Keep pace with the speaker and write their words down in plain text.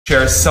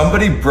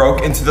Somebody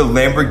broke into the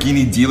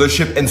Lamborghini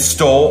dealership and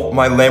stole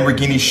my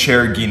Lamborghini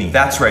Sharerghini.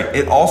 That's right,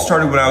 it all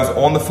started when I was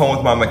on the phone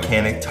with my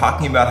mechanic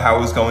talking about how I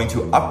was going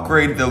to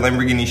upgrade the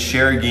Lamborghini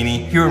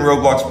Sharerghini here in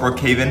Roblox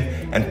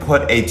Brookhaven and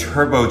put a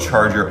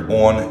turbocharger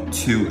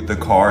onto the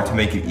car to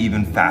make it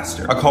even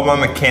faster. I called my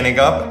mechanic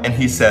up and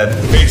he said,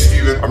 "Hey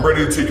Steven, I'm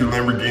ready to take your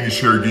Lamborghini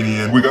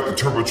Sharerghini in. We got the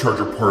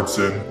turbocharger parts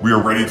in. We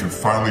are ready to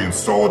finally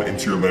install it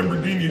into your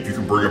Lamborghini. If you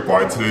can bring it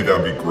by today,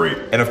 that would be great."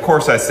 And of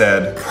course I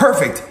said,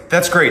 "Perfect,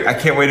 that's great. I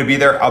can't wait to be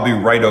there. I'll be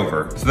right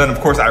over." So then of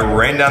course I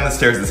ran down the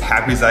stairs as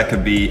happy as I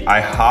could be.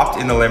 I hopped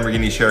in the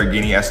Lamborghini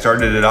Sharerghini. I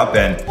started it up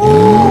and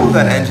ooh,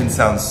 that engine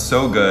sounds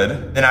so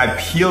good. Then I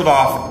peeled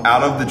off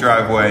out of the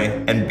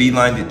driveway and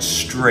beelined it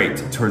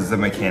straight towards the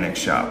mechanic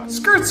shop.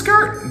 Skirt,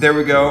 skirt. There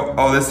we go.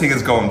 Oh, this thing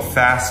is going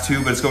fast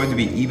too, but it's going to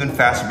be even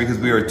faster because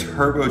we are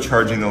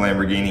turbocharging the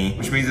Lamborghini,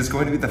 which means it's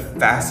going to be the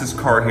fastest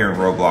car here in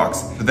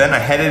Roblox. But then I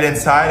headed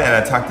inside and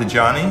I talked to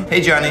Johnny.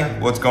 "Hey Johnny,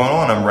 what's going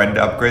on? I'm ready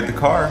to upgrade the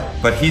car."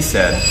 But he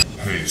said,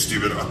 "Hey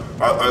Steven,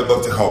 I'd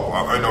love to help.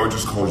 I know I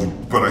just called you,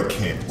 but I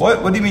can't."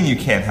 What do you mean you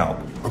can't help?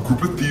 A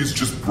group of thieves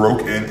just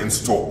broke in and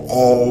stole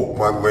all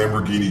my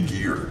Lamborghini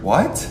gear.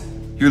 What?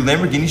 Your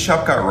Lamborghini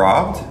shop got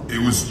robbed? It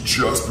was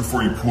just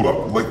before you pulled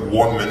up, like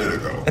 1 minute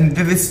ago. And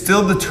did they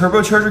steal the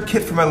turbocharger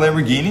kit for my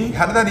Lamborghini?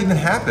 How did that even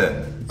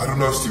happen? I don't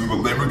know, Steven, but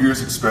Lamborghini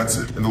is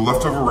expensive, and the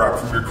leftover wrap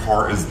from your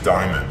car is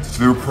diamond. So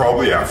they were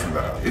probably after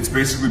that. It's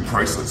basically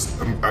priceless.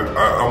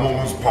 I'm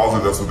almost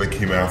positive that's what they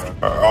came after.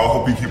 I'll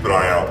help you keep an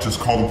eye out. Just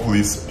call the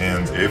police,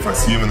 and if I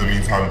see him in the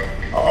meantime,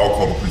 I'll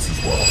call the police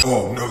as well.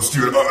 Oh no,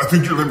 Steven, I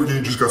think your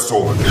Lamborghini just got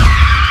stolen.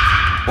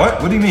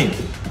 What? What do you mean?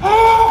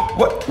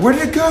 What? Where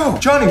did it go?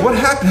 Johnny, what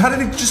happened? How did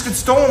it just get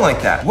stolen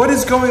like that? What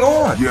is going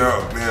on? Yeah,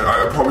 man,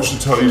 I probably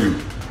should tell you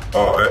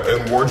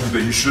and warn you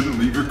that you shouldn't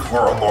leave your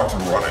car unlocked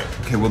and running.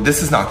 Okay, well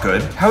this is not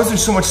good. How is there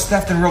so much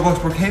theft in Roblox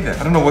Brookhaven?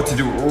 I don't know what to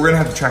do. We're gonna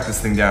have to track this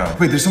thing down.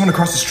 Wait, there's someone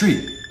across the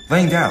street,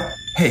 laying down.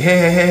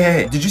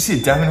 Hey. Did you see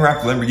a diamond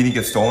wrapped Lamborghini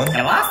get stolen?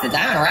 I lost the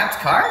diamond wrapped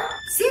car?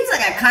 Seems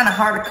like a kind of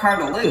hard car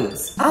to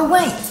lose. Oh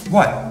wait.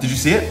 What? Did you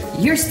see it?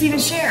 You're Steven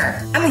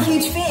Sharer. I'm a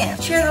huge fan.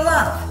 Share the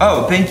love.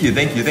 Oh, thank you.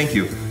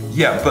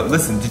 Yeah, but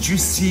listen, did you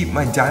see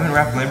my diamond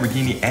wrapped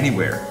Lamborghini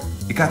anywhere?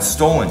 It got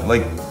stolen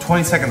like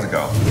 20 seconds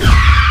ago.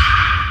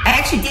 I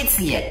actually did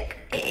see it.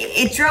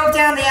 It drove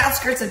down the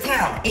outskirts of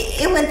town.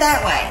 It went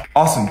that way.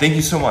 Awesome, thank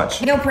you so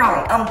much. No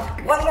problem.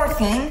 One more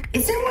thing.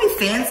 Is there a way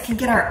fans can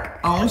get our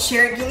own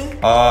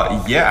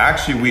Sharerghini? Yeah,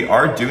 actually we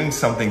are doing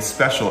something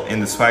special in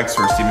the swag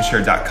store,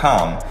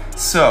 StevenShare.com.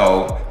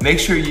 So make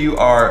sure you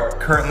are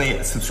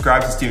currently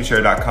subscribed to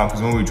StevenShare.com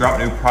because when we drop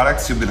new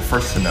products, you'll be the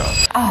first to know.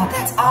 Oh,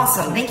 that's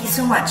awesome. Thank you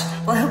so much.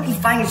 We'll help you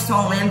find your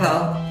stolen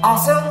Lambo.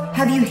 Also,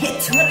 have you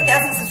hit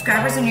 200,000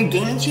 subscribers on your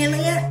gaming channel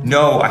yet?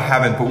 No, I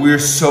haven't, but we are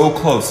so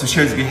close. So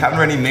Shares, if you haven't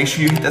already, make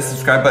sure you hit that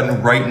subscribe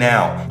button right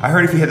now. I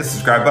heard if you hit the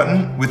subscribe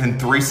button, within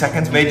 3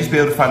 seconds, you may just be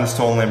able to find the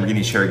stolen Lamborghini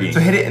Sharerghini. So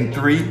hit it in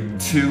 3,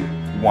 2,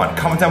 1.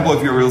 Comment down below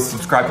if you're able to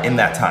subscribe in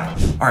that time.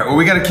 All right, well,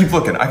 we gotta keep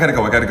looking. I gotta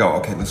go.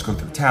 Okay, let's go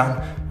through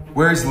town.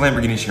 Where is the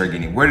Lamborghini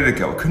Sharerghini? Where did it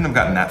go? It couldn't have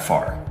gotten that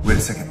far. Wait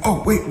a second.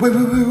 Oh, wait. We're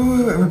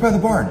by the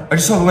barn. I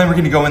just saw the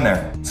Lamborghini go in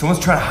there. Someone's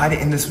trying to hide it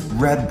in this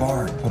red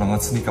barn. Hold on,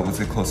 let's sneak up. Let's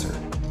get closer.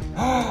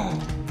 Oh,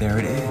 there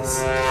it is.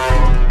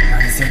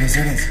 There it is.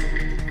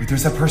 Wait,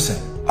 there's that person.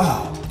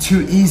 Oh,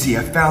 too easy.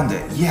 I found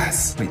it.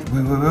 Yes. Wait.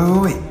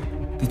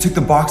 They took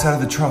the box out of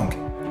the trunk.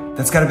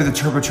 That's gotta be the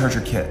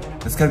turbocharger kit.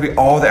 That's gotta be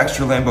all the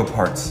extra Lambo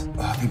parts.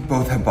 Oh, they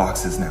both have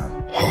boxes now.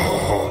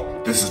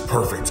 This is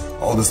perfect.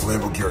 All this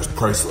Lambo gear is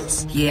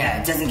priceless. Yeah,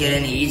 it doesn't get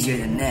any easier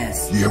than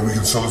this. Yeah, we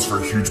can sell this for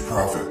a huge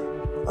profit.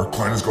 Our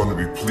client is going to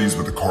be pleased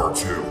with the car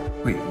too.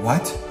 Wait,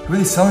 what? Who are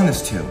they selling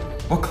this to?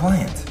 What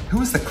client?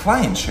 Who is the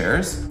client,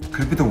 Shares?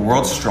 Could it be the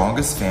world's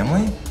strongest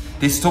family?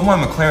 They stole my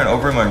McLaren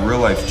over in my real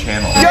life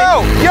channel.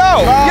 Yo!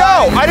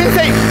 I didn't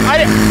say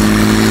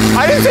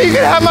you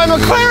could have my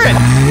McLaren!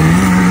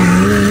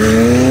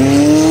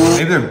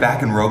 Maybe they're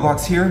back in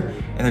Roblox here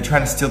and they're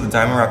trying to steal the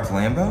diamond wrapped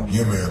Lambo?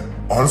 Yeah, man.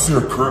 Honestly,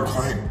 our current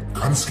client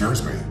kind of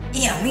scares me.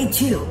 Yeah, me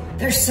too.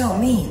 They're so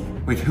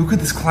mean. Wait, who could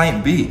this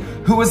client be?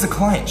 Who is the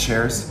client,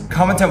 Shares?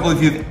 Comment down below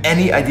if you have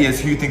any ideas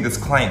who you think this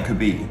client could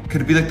be.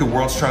 Could it be like the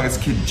world's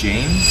strongest kid,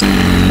 James?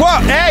 Whoa,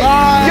 hey!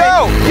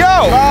 Yo!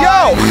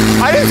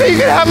 I didn't say you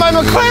could have my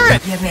McLaren!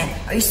 Yeah, man.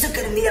 Are you still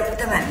gonna meet up with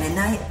them at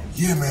midnight?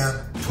 Yeah,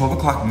 man. 12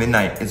 o'clock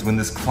midnight is when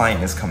this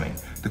client is coming.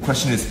 The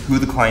question is who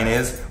the client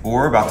is, well,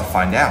 we're about to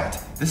find out.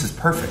 This is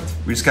perfect.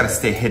 We just gotta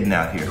stay hidden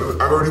out here.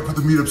 I've already put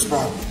the meetup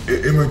spot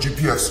in my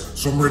GPS,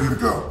 so I'm ready to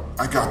go.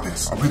 I got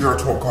this. I'll be there at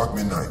 12 o'clock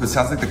midnight. It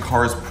sounds like the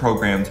car is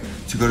programmed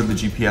to go to the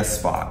GPS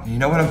spot. You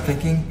know what I'm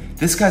thinking?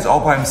 This guy's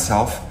all by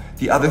himself.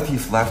 The other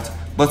thief left.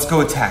 Let's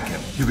go attack him.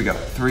 Here we go.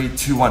 3,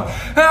 2, 1.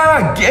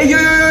 Ah!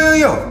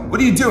 Yo! What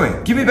are you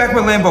doing? Give me back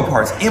my Lambo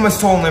parts and my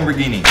stolen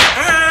Lamborghini.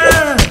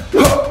 Ah!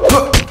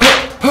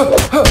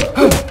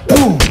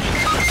 Boom!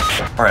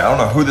 Alright, I don't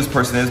know who this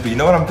person is, but you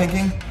know what I'm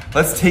thinking?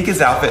 Let's take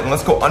his outfit and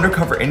let's go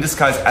undercover in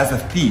disguise as a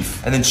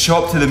thief and then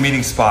show up to the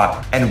meeting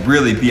spot and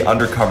really be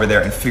undercover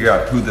there and figure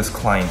out who this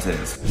client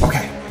is.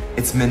 Okay,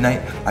 It's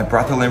midnight. I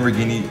brought the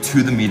Lamborghini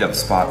to the meetup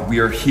spot. We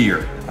are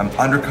here. I'm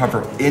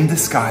undercover in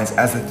disguise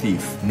as a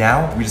thief.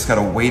 Now, we just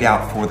gotta wait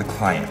out for the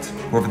client,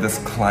 whoever this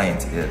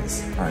client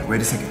is. All right,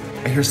 wait a second.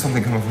 I hear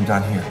something coming from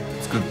down here.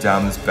 Let's go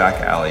down this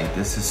back alley.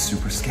 This is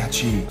super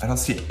sketchy. I don't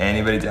see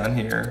anybody down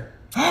here.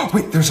 Oh,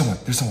 wait, there's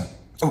someone.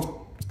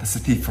 Oh, that's the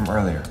thief from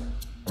earlier.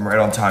 I'm right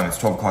on time. It's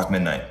 12 o'clock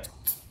midnight.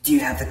 Do you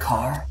have the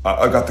car?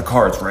 I got the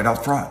car. It's right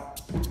out front.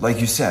 Like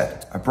you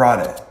said, I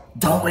brought it.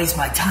 Don't waste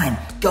my time.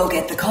 Go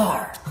get the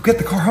car. Go get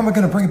the car? How am I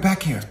gonna bring it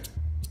back here?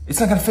 It's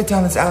not gonna fit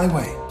down this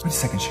alleyway. Wait a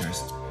second,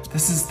 Shears.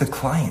 This is the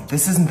client.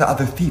 This isn't the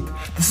other thief.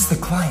 This is the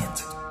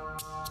client.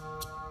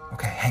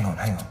 Okay, hang on.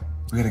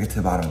 We gotta get to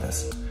the bottom of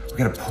this. We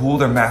gotta pull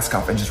their mask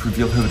off and just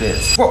reveal who it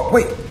is. Whoa,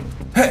 wait.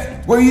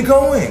 Hey, where are you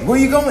going?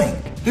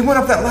 They went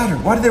up that ladder.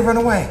 Why did they run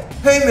away?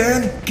 Hey,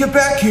 man, get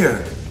back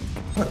here.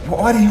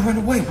 Why did you run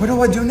away? What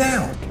do I do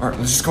now? All right,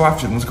 let's just go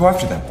after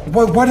them.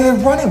 Why are they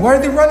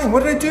running?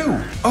 What did I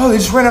do? Oh, they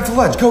just ran off the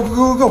ledge. Go.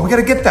 We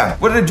gotta get them.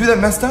 What did I do that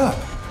messed up?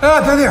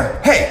 Ah, they're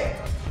there. Hey,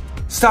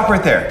 stop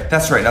right there.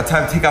 That's right, now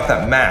time to take off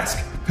that mask.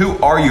 Who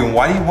are you and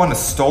why do you want a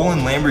stolen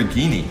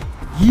Lamborghini?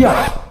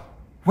 Yeah.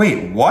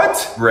 Wait,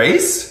 what?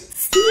 Grace?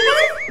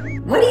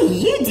 Steven? What are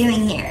you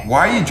doing here?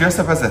 Why are you dressed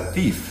up as a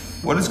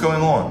thief? What is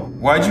going on?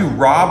 Why'd you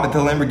rob at the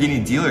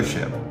Lamborghini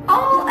dealership?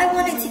 All I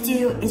wanted to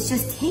do is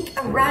just take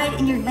a ride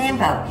in your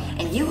Lambo,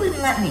 and you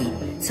wouldn't let me.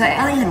 So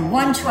I only had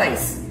one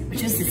choice,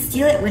 which was to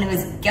steal it when it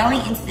was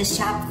going into the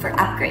shop for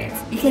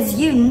upgrades. Because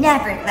you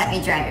never let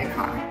me drive your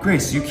car.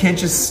 Grace, you can't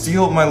just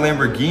steal my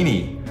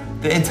Lamborghini.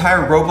 The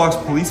entire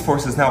Roblox police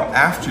force is now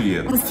after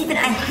you. Well, Steven,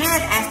 I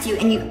have asked you,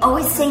 and you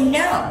always say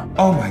no.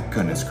 Oh my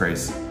goodness,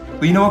 Grace.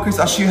 But you know what, Grace?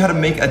 I'll show you how to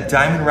make a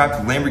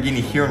diamond-wrapped Lamborghini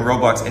here in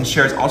Roblox, and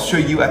Shares, I'll show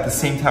you at the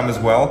same time as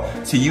well,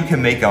 so you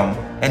can make them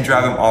and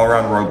drive them all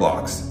around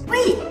Roblox.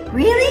 Wait,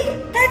 really?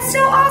 That's so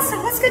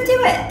awesome. Let's go do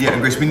it. Yeah,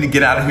 and Grace, we need to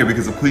get out of here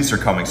because the police are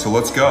coming, so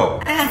let's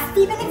go.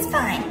 Steven, it's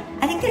fine.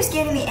 I think they're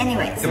scared of me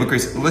anyways. Yeah, but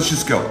Grace, let's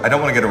just go. I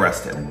don't want to get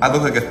arrested. I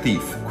look like a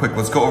thief. Quick,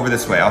 let's go over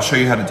this way. I'll show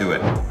you how to do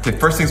it. Okay,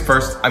 first things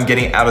first, I'm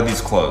getting out of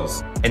these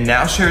clothes. And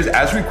now, Shares,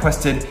 as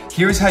requested,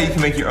 here's how you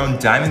can make your own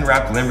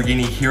diamond-wrapped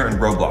Lamborghini here in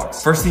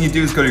Roblox. First thing you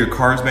do is go to your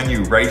cars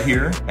menu right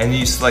here, and then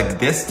you select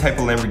this type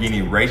of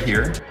Lamborghini right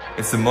here.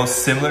 It's the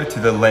most similar to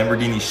the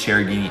Lamborghini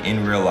Sharerghini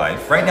in real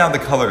life. Right now, the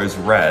color is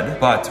red,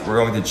 but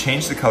we're going to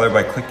change the color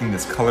by clicking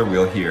this color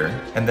wheel here.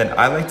 And then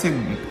I like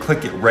to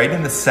click it right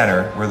in the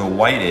center where the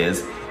white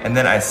is, and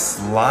then I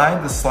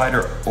slide the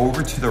slider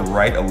over to the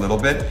right a little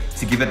bit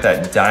to give it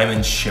that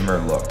diamond shimmer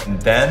look.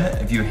 And then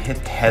if you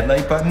hit the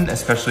headlight button,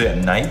 especially at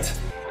night,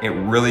 it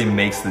really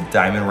makes the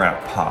diamond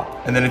wrap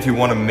pop. And then if you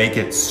want to make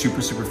it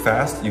super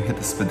fast, you hit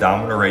the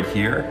speedometer right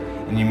here,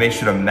 and you make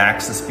sure to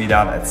max the speed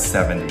out at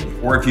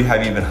 70. Or if you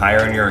have even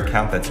higher in your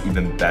account, that's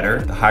even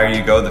better. The higher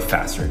you go, the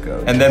faster it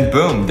goes. And then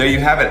boom, there you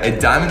have it, a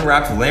diamond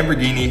wrapped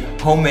Lamborghini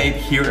homemade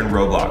here in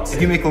Roblox.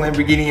 If you make a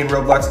Lamborghini in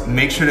Roblox,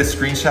 make sure to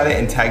screenshot it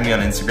and tag me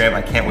on Instagram.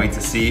 I can't wait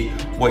to see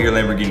what your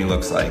Lamborghini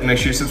looks like. Make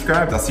sure you're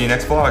subscribed. I'll see you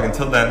next vlog.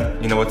 Until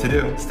then, you know what to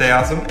do. Stay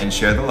awesome and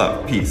share the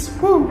love. Peace.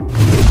 Woo!